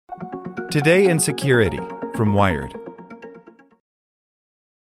Today in Security from Wired.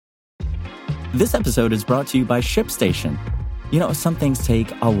 This episode is brought to you by ShipStation. You know, some things take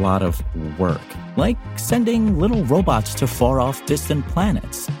a lot of work, like sending little robots to far-off distant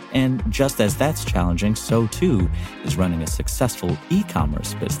planets. And just as that's challenging, so too is running a successful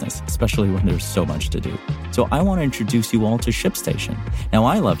e-commerce business, especially when there's so much to do. So I want to introduce you all to ShipStation. Now,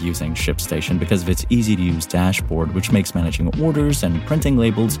 I love using ShipStation because of its easy-to-use dashboard, which makes managing orders and printing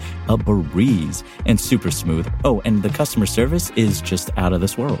labels a breeze and super smooth. Oh, and the customer service is just out of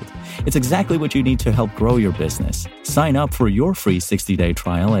this world. It's exactly what you need to help grow your business. Sign up for your free 60-day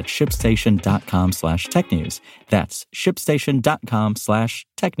trial at shipstation.com/technews. That's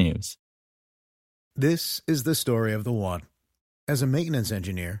shipstation.com/technews. This is the story of the one. As a maintenance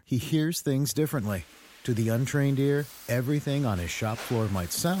engineer, he hears things differently. To the untrained ear, everything on his shop floor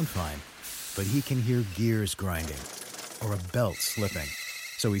might sound fine, but he can hear gears grinding or a belt slipping.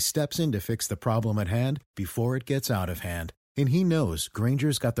 So he steps in to fix the problem at hand before it gets out of hand. And he knows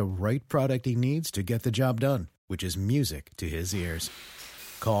Grainger's got the right product he needs to get the job done, which is music to his ears.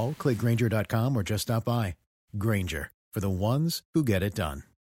 Call, click Grainger.com, or just stop by. Grainger, for the ones who get it done.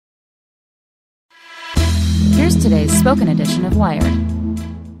 Here's today's spoken edition of Wired.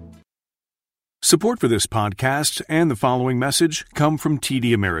 Support for this podcast and the following message come from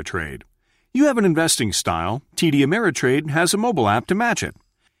TD Ameritrade. You have an investing style, TD Ameritrade has a mobile app to match it.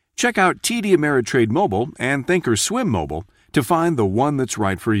 Check out TD Ameritrade Mobile and Thinkorswim Mobile to find the one that's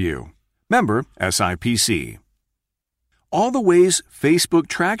right for you. Member SIPC. All the ways Facebook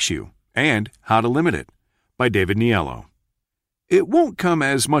tracks you and how to limit it, by David Niello. It won't come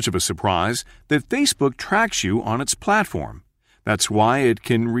as much of a surprise that Facebook tracks you on its platform. That's why it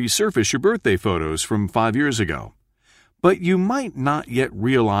can resurface your birthday photos from 5 years ago. But you might not yet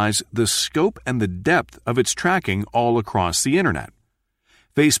realize the scope and the depth of its tracking all across the internet.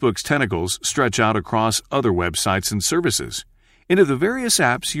 Facebook's tentacles stretch out across other websites and services, into the various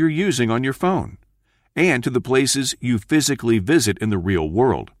apps you're using on your phone, and to the places you physically visit in the real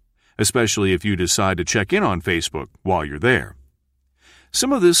world, especially if you decide to check in on Facebook while you're there.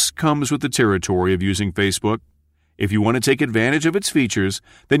 Some of this comes with the territory of using Facebook. If you want to take advantage of its features,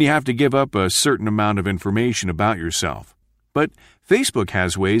 then you have to give up a certain amount of information about yourself. But Facebook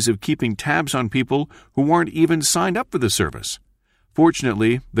has ways of keeping tabs on people who aren't even signed up for the service.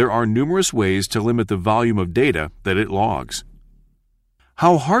 Fortunately, there are numerous ways to limit the volume of data that it logs.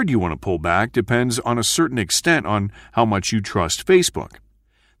 How hard you want to pull back depends on a certain extent on how much you trust Facebook.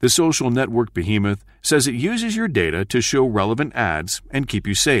 The social network behemoth says it uses your data to show relevant ads and keep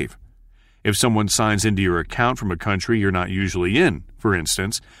you safe. If someone signs into your account from a country you're not usually in, for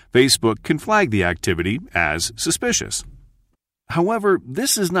instance, Facebook can flag the activity as suspicious. However,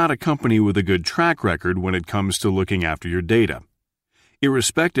 this is not a company with a good track record when it comes to looking after your data.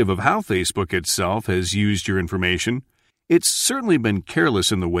 Irrespective of how Facebook itself has used your information, it's certainly been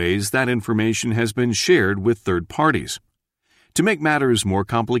careless in the ways that information has been shared with third parties. To make matters more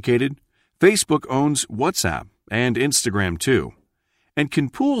complicated, Facebook owns WhatsApp and Instagram too, and can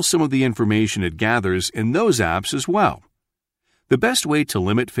pool some of the information it gathers in those apps as well. The best way to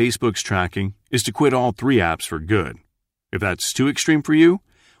limit Facebook's tracking is to quit all 3 apps for good. If that's too extreme for you,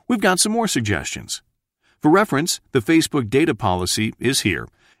 we've got some more suggestions. For reference, the Facebook data policy is here,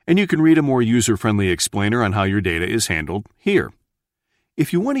 and you can read a more user-friendly explainer on how your data is handled here.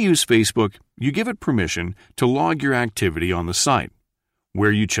 If you want to use Facebook, you give it permission to log your activity on the site,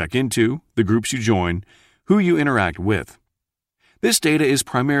 where you check into, the groups you join, who you interact with. This data is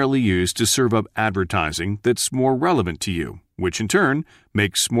primarily used to serve up advertising that's more relevant to you, which in turn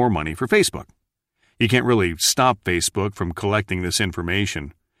makes more money for Facebook. You can't really stop Facebook from collecting this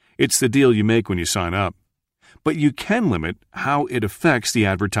information. It's the deal you make when you sign up. But you can limit how it affects the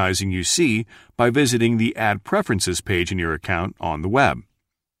advertising you see by visiting the Ad Preferences page in your account on the web.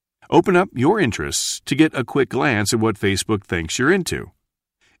 Open up your interests to get a quick glance at what Facebook thinks you're into.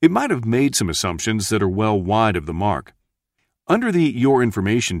 It might have made some assumptions that are well wide of the mark. Under the Your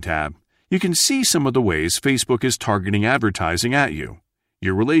Information tab, you can see some of the ways Facebook is targeting advertising at you,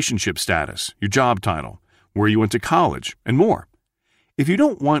 your relationship status, your job title, where you went to college, and more. If you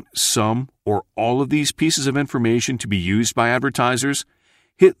don't want some or all of these pieces of information to be used by advertisers,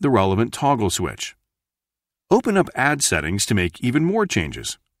 hit the relevant toggle switch. Open up ad settings to make even more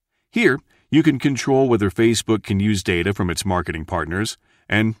changes. Here, you can control whether Facebook can use data from its marketing partners,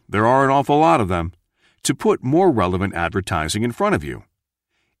 and there are an awful lot of them, to put more relevant advertising in front of you.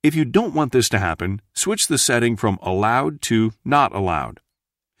 If you don't want this to happen, switch the setting from allowed to not allowed.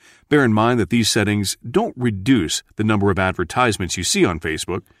 Bear in mind that these settings don't reduce the number of advertisements you see on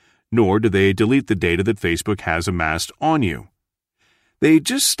Facebook, nor do they delete the data that Facebook has amassed on you. They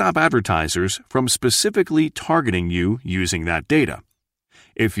just stop advertisers from specifically targeting you using that data.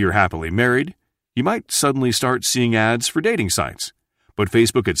 If you're happily married, you might suddenly start seeing ads for dating sites, but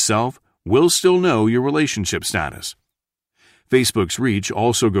Facebook itself will still know your relationship status. Facebook's reach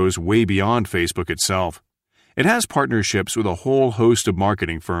also goes way beyond Facebook itself. It has partnerships with a whole host of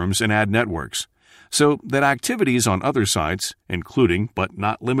marketing firms and ad networks, so that activities on other sites, including but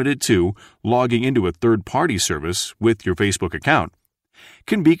not limited to logging into a third-party service with your Facebook account,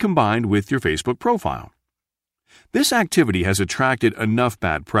 can be combined with your Facebook profile. This activity has attracted enough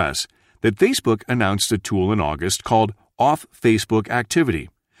bad press that Facebook announced a tool in August called Off Facebook Activity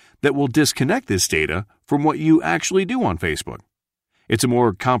that will disconnect this data from what you actually do on Facebook. It's a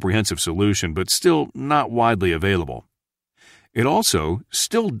more comprehensive solution, but still not widely available. It also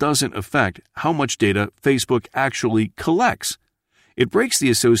still doesn't affect how much data Facebook actually collects. It breaks the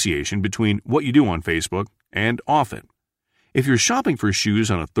association between what you do on Facebook and off it. If you're shopping for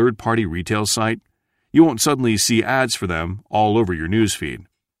shoes on a third-party retail site, you won't suddenly see ads for them all over your newsfeed.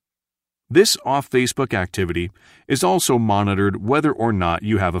 This off-Facebook activity is also monitored whether or not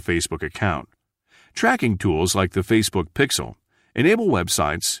you have a Facebook account. Tracking tools like the Facebook Pixel enable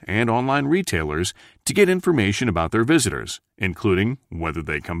websites and online retailers to get information about their visitors, including whether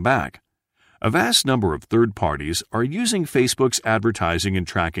they come back. A vast number of third parties are using Facebook's advertising and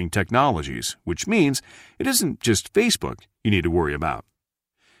tracking technologies, which means it isn't just Facebook you need to worry about.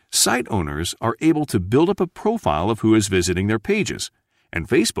 Site owners are able to build up a profile of who is visiting their pages, and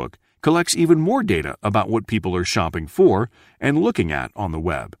Facebook collects even more data about what people are shopping for and looking at on the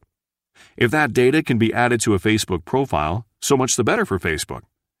web. If that data can be added to a Facebook profile, so much the better for Facebook.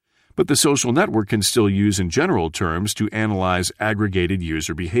 But the social network can still use in general terms to analyze aggregated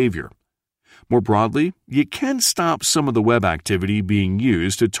user behavior. More broadly, you can stop some of the web activity being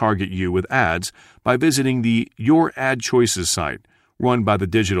used to target you with ads by visiting the Your Ad Choices site run by the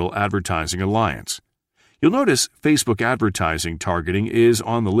Digital Advertising Alliance. You'll notice Facebook advertising targeting is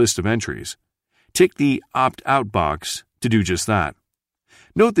on the list of entries. Tick the Opt-out box to do just that.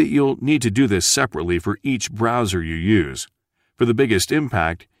 Note that you'll need to do this separately for each browser you use. For the biggest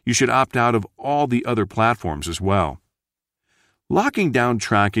impact, you should opt out of all the other platforms as well. Locking down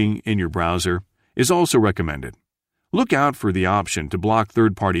tracking in your browser is also recommended. Look out for the option to block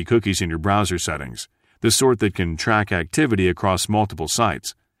third-party cookies in your browser settings, the sort that can track activity across multiple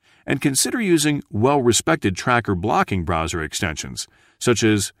sites, and consider using well-respected tracker blocking browser extensions, such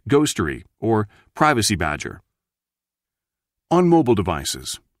as Ghostery or Privacy Badger. On mobile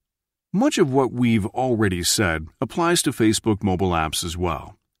devices. Much of what we've already said applies to Facebook mobile apps as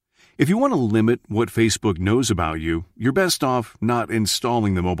well. If you want to limit what Facebook knows about you, you're best off not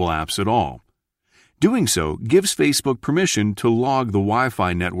installing the mobile apps at all. Doing so gives Facebook permission to log the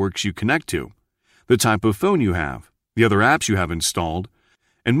Wi-Fi networks you connect to, the type of phone you have, the other apps you have installed,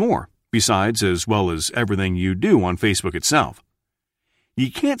 and more, besides as well as everything you do on Facebook itself.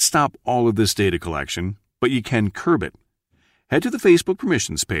 You can't stop all of this data collection, but you can curb it. Head to the Facebook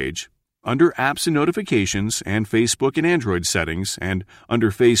Permissions page, under Apps and Notifications and Facebook and Android settings, and under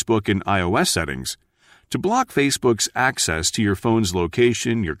Facebook and iOS settings, to block Facebook's access to your phone's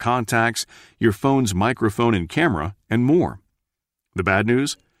location, your contacts, your phone's microphone and camera, and more. The bad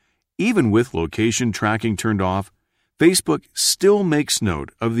news? Even with location tracking turned off, Facebook still makes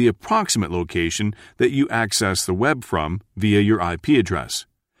note of the approximate location that you access the web from via your IP address.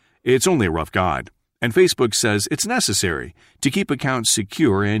 It's only a rough guide, and Facebook says it's necessary to keep accounts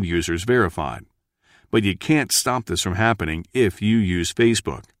secure and users verified. But you can't stop this from happening if you use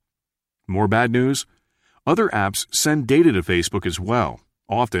Facebook. More bad news? Other apps send data to Facebook as well,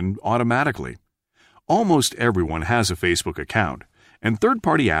 often automatically. Almost everyone has a Facebook account, and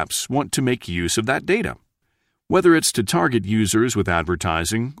third-party apps want to make use of that data. Whether it's to target users with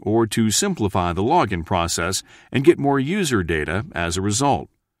advertising or to simplify the login process and get more user data as a result.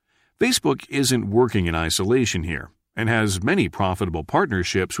 Facebook isn't working in isolation here and has many profitable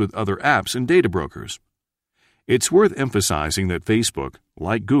partnerships with other apps and data brokers. It's worth emphasizing that Facebook,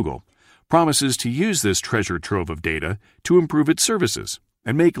 like Google, promises to use this treasure trove of data to improve its services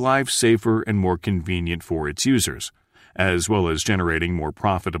and make life safer and more convenient for its users, as well as generating more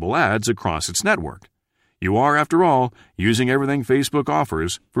profitable ads across its network. You are, after all, using everything Facebook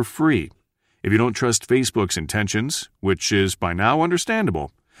offers for free. If you don't trust Facebook's intentions, which is by now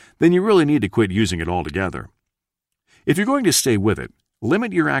understandable, then you really need to quit using it altogether. If you're going to stay with it,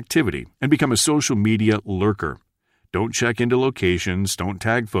 limit your activity and become a social media lurker. Don't check into locations, don't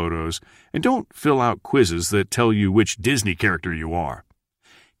tag photos, and don't fill out quizzes that tell you which Disney character you are.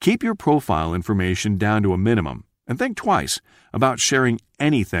 Keep your profile information down to a minimum and think twice about sharing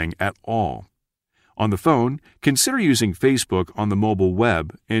anything at all. On the phone, consider using Facebook on the mobile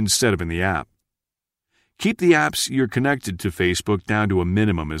web instead of in the app. Keep the apps you're connected to Facebook down to a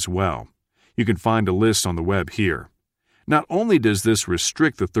minimum as well. You can find a list on the web here. Not only does this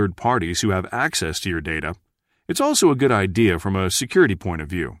restrict the third parties who have access to your data, it's also a good idea from a security point of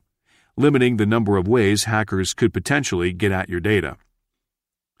view, limiting the number of ways hackers could potentially get at your data.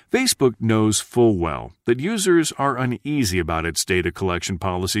 Facebook knows full well that users are uneasy about its data collection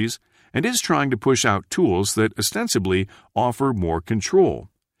policies and is trying to push out tools that ostensibly offer more control.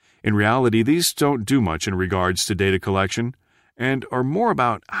 In reality, these don't do much in regards to data collection and are more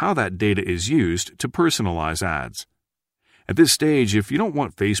about how that data is used to personalize ads. At this stage, if you don't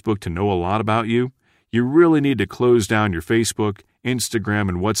want Facebook to know a lot about you, you really need to close down your Facebook, Instagram,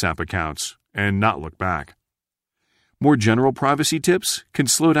 and WhatsApp accounts and not look back. More general privacy tips can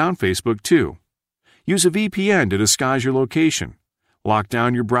slow down Facebook too. Use a VPN to disguise your location. Lock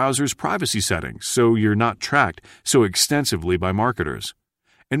down your browser's privacy settings so you're not tracked so extensively by marketers.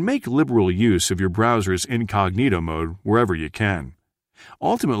 And make liberal use of your browser's incognito mode wherever you can.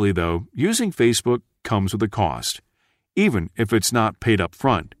 Ultimately, though, using Facebook comes with a cost, even if it's not paid up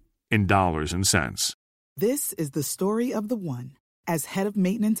front in dollars and cents. This is the story of the one. As head of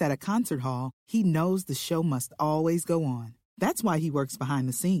maintenance at a concert hall, he knows the show must always go on. That's why he works behind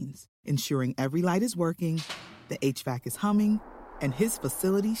the scenes, ensuring every light is working, the HVAC is humming, and his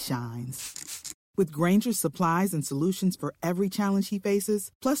facility shines. With Grainger's supplies and solutions for every challenge he faces,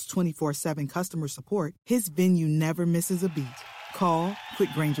 plus 24/7 customer support, his venue never misses a beat. Call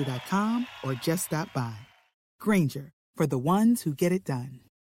quickgrainger.com or just stop by. Grainger, for the ones who get it done.